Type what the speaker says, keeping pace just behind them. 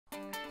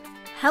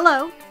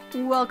Hello,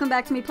 welcome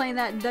back to me playing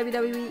that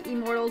WWE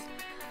Immortals.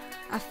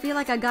 I feel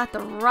like I got the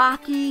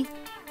Rocky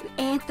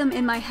anthem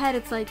in my head.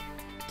 It's like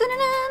dun dun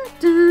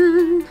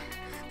dun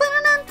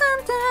dun dun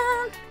dun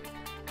dun.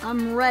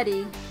 I'm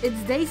ready. It's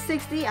day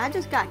 60. I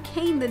just got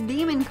Kane the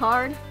Demon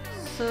card,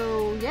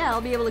 so yeah, I'll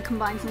be able to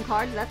combine some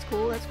cards. That's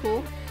cool. That's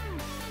cool.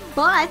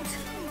 But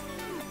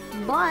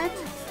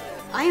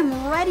I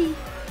am ready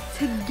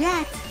to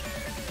get.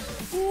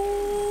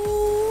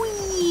 Ooh,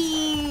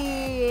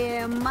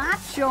 yeah,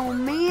 Macho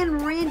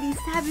Man Randy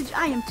Savage.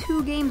 I am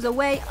 2 games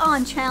away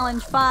on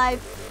Challenge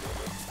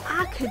 5.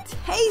 I could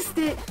taste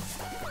it,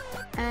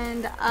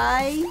 and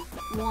I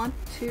want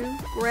to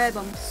grab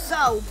them.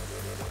 So,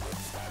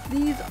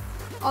 these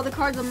are the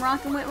cards I'm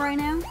rocking with right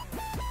now.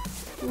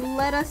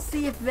 Let us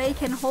see if they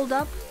can hold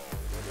up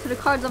to the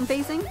cards I'm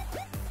facing.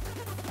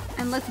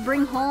 And let's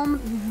bring home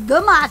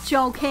the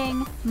Macho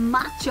King,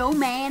 Macho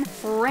Man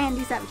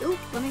Randy Savage. Ooh,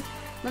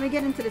 let me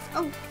get into this.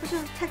 Oh, watch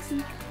out,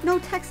 Texan. No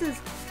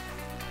Texas.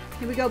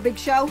 Here we go, big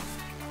show.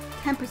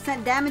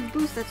 10% damage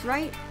boost, that's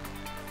right.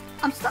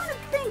 I'm starting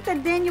to think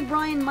that Daniel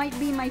Bryan might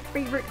be my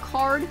favorite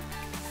card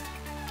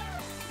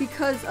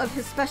because of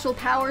his special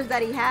powers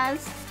that he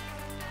has.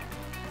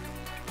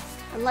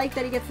 I like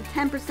that he gets the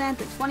 10%, then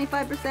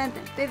 25%, then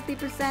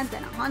 50%,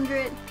 then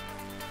 100.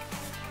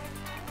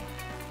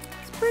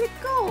 It's pretty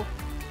cool.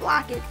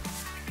 Block it.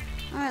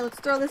 Alright, let's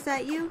throw this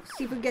at you.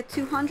 See if we get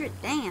 200.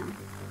 Damn.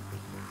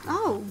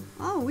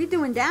 Oh, we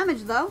doing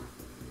damage though.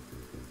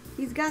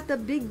 He's got the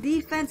big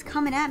defense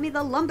coming at me,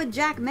 the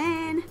lumberjack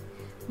man.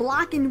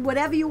 Blocking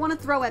whatever you want to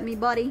throw at me,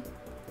 buddy.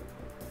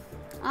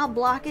 I'll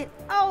block it.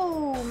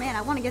 Oh, man,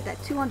 I want to get that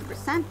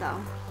 200%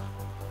 though.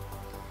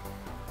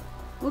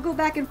 We'll go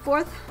back and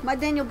forth. My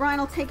Daniel Bryan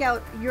will take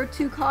out your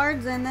 2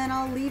 cards, and then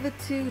I'll leave it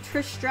to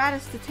Trish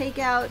Stratus to take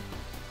out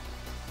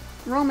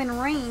Roman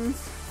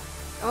Reigns.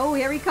 Oh,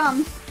 here he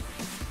comes.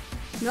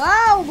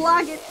 No,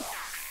 block it.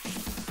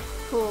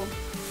 Cool.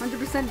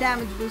 100%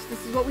 damage boost.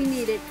 This is what we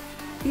needed.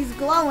 He's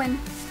glowing.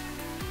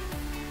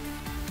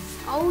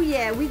 Oh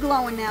yeah, we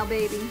glowing now,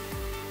 baby.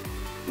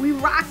 We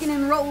rocking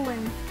and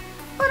rolling.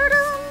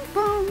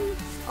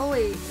 Oh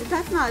wait,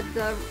 that's not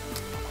the...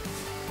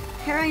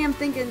 Here I am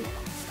thinking...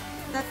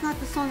 That's not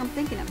the song I'm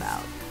thinking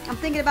about. I'm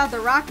thinking about the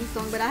Rocky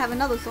song, but I have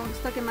another song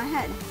stuck in my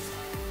head.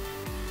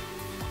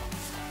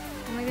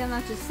 Or maybe I'm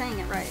not just saying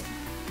it right.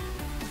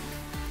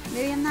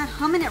 Maybe I'm not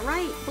humming it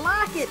right.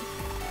 Block it!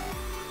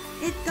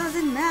 It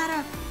doesn't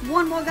matter.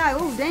 One more guy.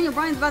 Oh, Daniel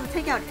Bryan's about to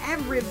take out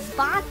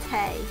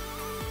everybody.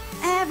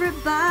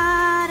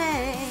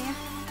 Everybody.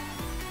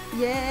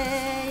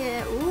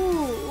 Yeah.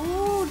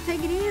 Ooh,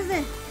 take it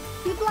easy.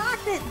 He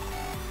blocked it.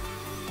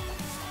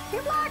 He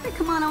blocked it.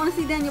 Come on, I want to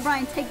see Daniel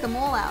Bryan take them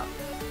all out.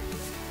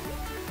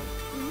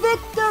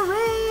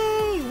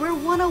 Victory! We're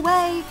 1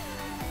 away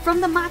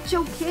from the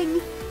Macho King.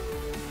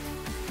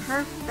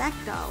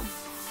 Perfecto.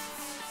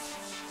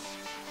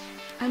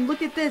 And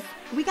look at this.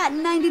 We got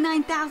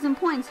 99,000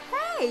 points.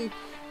 Hey,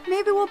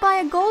 maybe we'll buy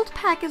a gold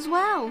pack as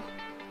well.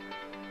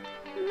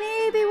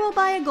 Maybe we'll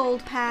buy a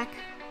gold pack.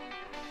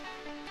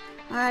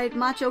 Alright,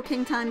 Macho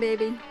King time,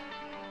 baby.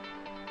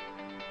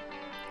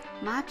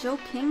 Macho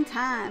King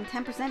time.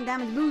 10%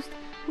 damage boost.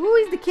 Ooh,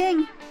 he's the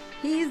king.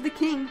 He is the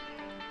king.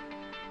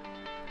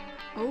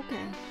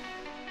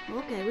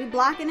 Okay, we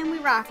blocking and we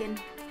rocking.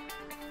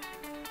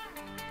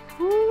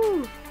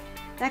 Ooh,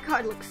 that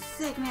card looks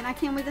sick, man. I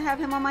can't wait to have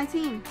him on my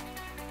team.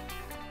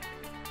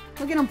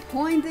 Look at him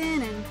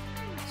pointing and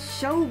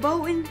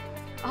showboating.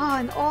 Oh,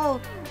 and all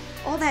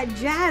that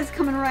jazz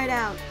coming right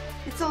out.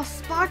 It's all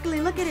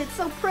sparkly. Look at it. It's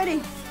so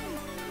pretty.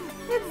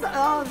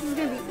 Oh, this is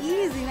going to be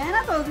easy, man.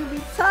 I thought it was going to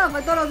be tough.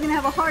 I thought I was going to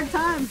have a hard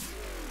time.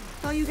 I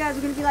thought you guys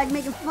were going to be like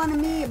making fun of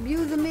me,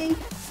 abusing me.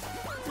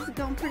 This is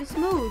going pretty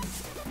smooth.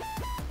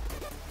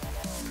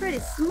 Pretty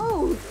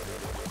smooth.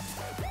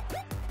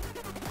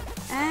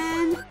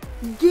 And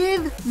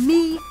give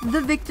me the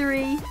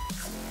victory.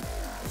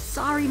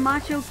 Sorry,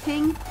 Macho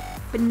King,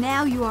 but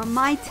now you are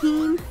my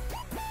team,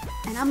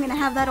 and I'm gonna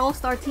have that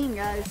all-star team,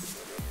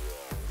 guys.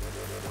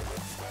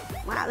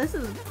 Wow, this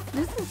is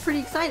pretty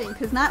exciting,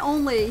 because not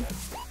only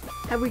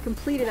have we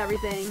completed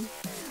everything,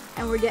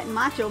 and we're getting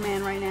Macho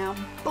Man right now.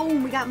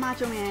 Boom, we got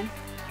Macho Man.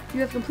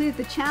 You have completed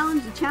the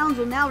challenge. The challenge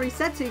will now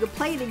reset, so you can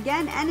play it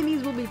again.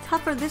 Enemies will be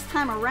tougher this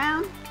time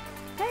around.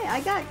 Hey,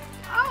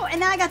 and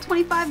now I got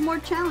 25 more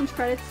challenge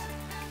credits,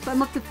 so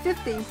I'm up to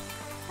 50. I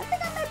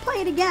think I may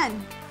play it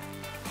again.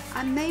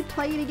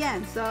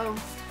 So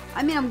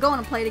I mean, I'm going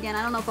to play it again.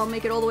 I don't know if I'll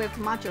make it all the way up to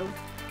Macho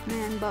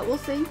Man, but we'll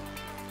see.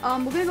 We're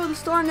gonna go to the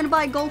store. I'm gonna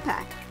buy a gold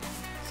pack.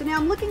 So now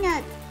I'm looking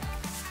at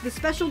the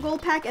special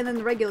gold pack and then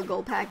the regular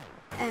gold pack,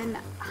 and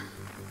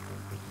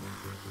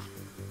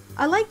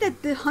I like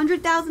that the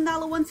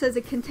 $100,000 one says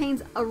it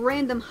contains a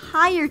random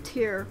higher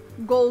tier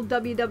gold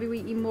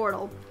WWE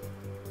Immortal.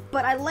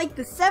 But I like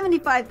the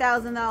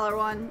 $75,000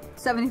 one,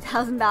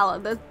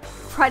 $70,000, the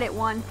credit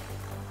one,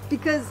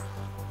 because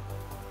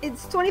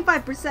it's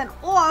 25%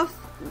 off.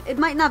 It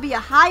might not be a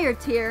higher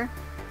tier,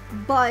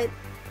 but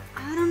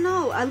I don't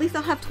know. At least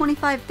I'll have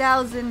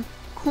 25,000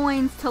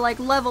 coins to like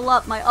level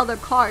up my other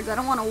cards. I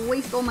don't want to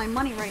waste all my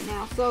money right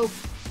now. So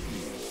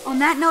on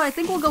that note, I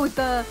think we'll go with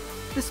the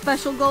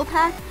special gold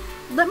pack.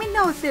 Let me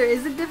know if there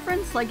is a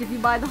difference, like if you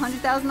buy the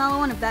 $100,000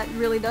 one, if that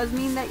really does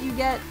mean that you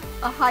get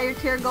a higher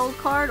tier gold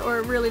card, or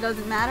it really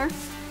doesn't matter.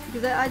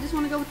 Because I just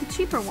want to go with the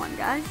cheaper one,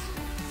 guys.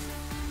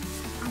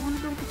 I want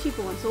to go with the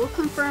cheaper one, so we'll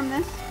confirm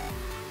this.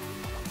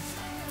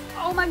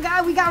 Oh my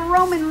god, we got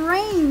Roman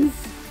Reigns!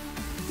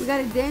 We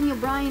got a Daniel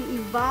Bryan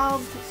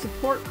Evolved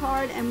support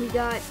card, and we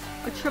got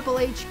a Triple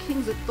H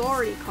King's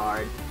Authority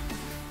card.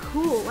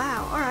 Cool,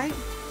 wow, alright.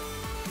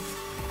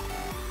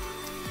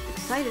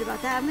 Excited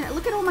about that.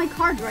 Look at all my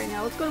cards right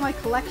now. Let's go to my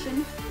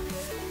collection.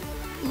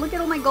 Look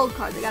at all my gold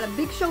cards. I got a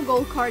Big Show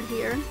gold card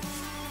here.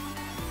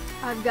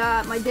 I've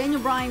got my Daniel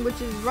Bryan, which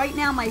is right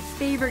now my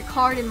favorite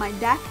card in my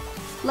deck.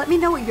 Let me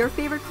know what your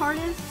favorite card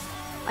is.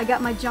 I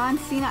got my John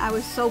Cena. I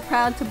was so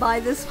proud to buy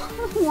this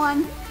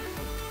one.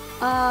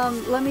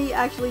 Let me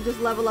actually just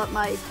level up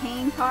my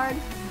Kane card.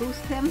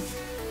 Boost him.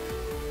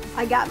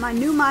 I got my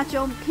new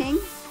Macho King.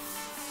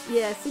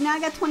 Yeah, see now I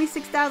got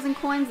 26,000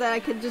 coins that I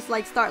could just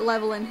like start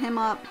leveling him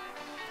up.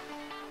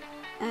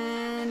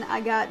 And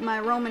I got my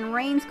Roman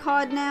Reigns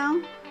card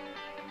now.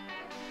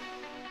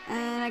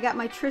 And I got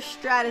my Trish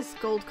Stratus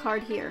gold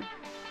card here.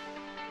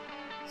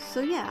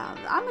 So yeah,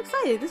 I'm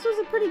excited. This was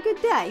a pretty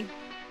good day.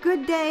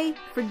 Good day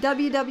for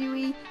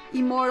WWE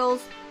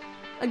Immortals.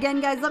 Again,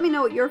 guys, let me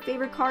know what your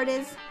favorite card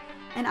is.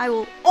 And I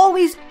will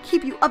always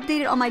keep you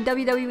updated on my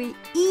WWE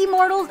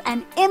Immortals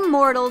and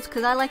Immortals,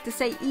 because I like to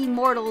say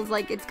Immortals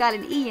like it's got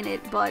an E in it,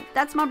 but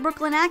that's my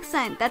Brooklyn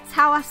accent. That's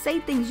how I say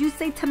things. You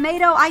say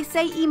tomato, I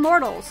say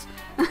Immortals.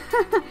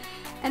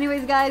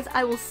 Anyways, guys,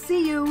 I will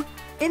see you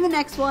in the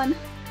next one.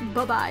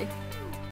 Bye-bye.